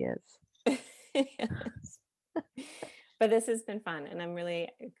ideas. Yes. But this has been fun, and I'm really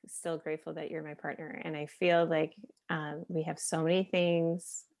still grateful that you're my partner. And I feel like we have so many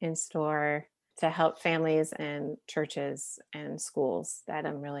things in store to help families and churches and schools that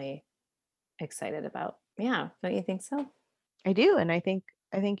I'm really excited about. Yeah, don't you think so? I do, and I think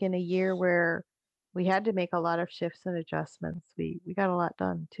in a year where we had to make a lot of shifts and adjustments, we got a lot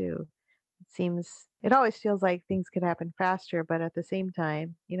done too. It always feels like things could happen faster, but at the same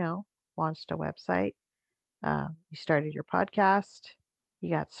time, launched a website, you started your podcast, you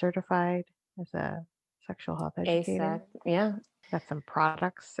got certified as a sexual health educator, ASAC. Yeah. got some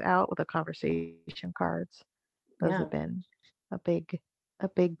products out with the conversation cards. Those Yeah. have been a big a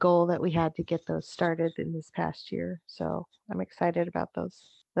big goal that we had to get those started in this past year. So I'm excited about those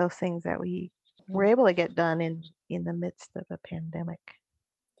things that we were able to get done in the midst of a pandemic.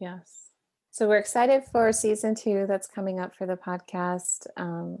 Yes. So we're excited for season 2 that's coming up for the podcast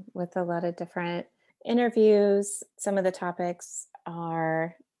with a lot of different interviews. Some of the topics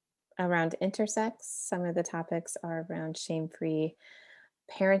are around intersex. Some of the topics are around shame-free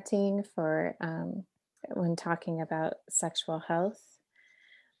parenting for when talking about sexual health.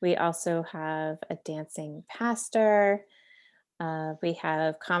 We also have a dancing pastor. We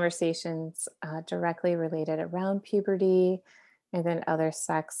have conversations directly related around puberty, and then other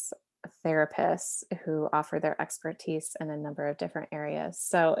sex therapists who offer their expertise in a number of different areas.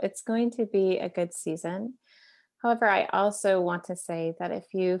 So it's going to be a good season. However, I also want to say that if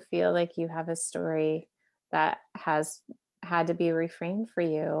you feel like you have a story that has had to be reframed for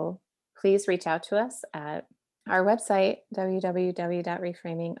you, please reach out to us at our website,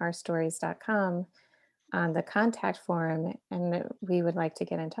 www.reframingourstories.com, on the contact form, and we would like to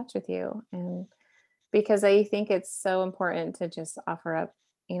get in touch with you. And because I think it's so important to just offer up,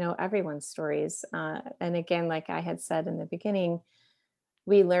 everyone's stories. And again, like I had said in the beginning,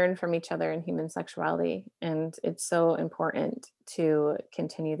 we learn from each other in human sexuality. And it's so important to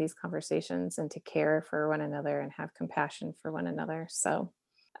continue these conversations and to care for one another and have compassion for one another. So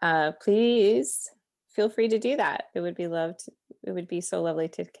please feel free to do that. It would be so lovely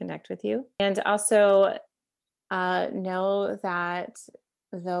to connect with you. And also know that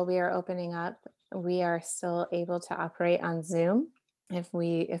though we are opening up, we are still able to operate on Zoom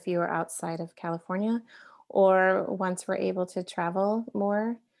if you are outside of California, or once we're able to travel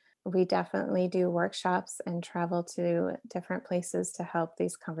more. We definitely do workshops and travel to different places to help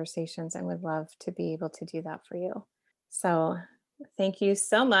these conversations, and would love to be able to do that for you. So thank you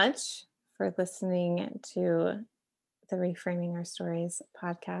so much for listening to the Reframing Our Stories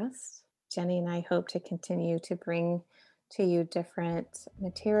podcast. Jenny and I hope to continue to bring to you different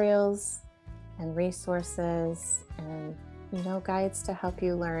materials and resources and guides to help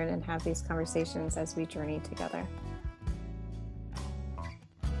you learn and have these conversations as we journey together.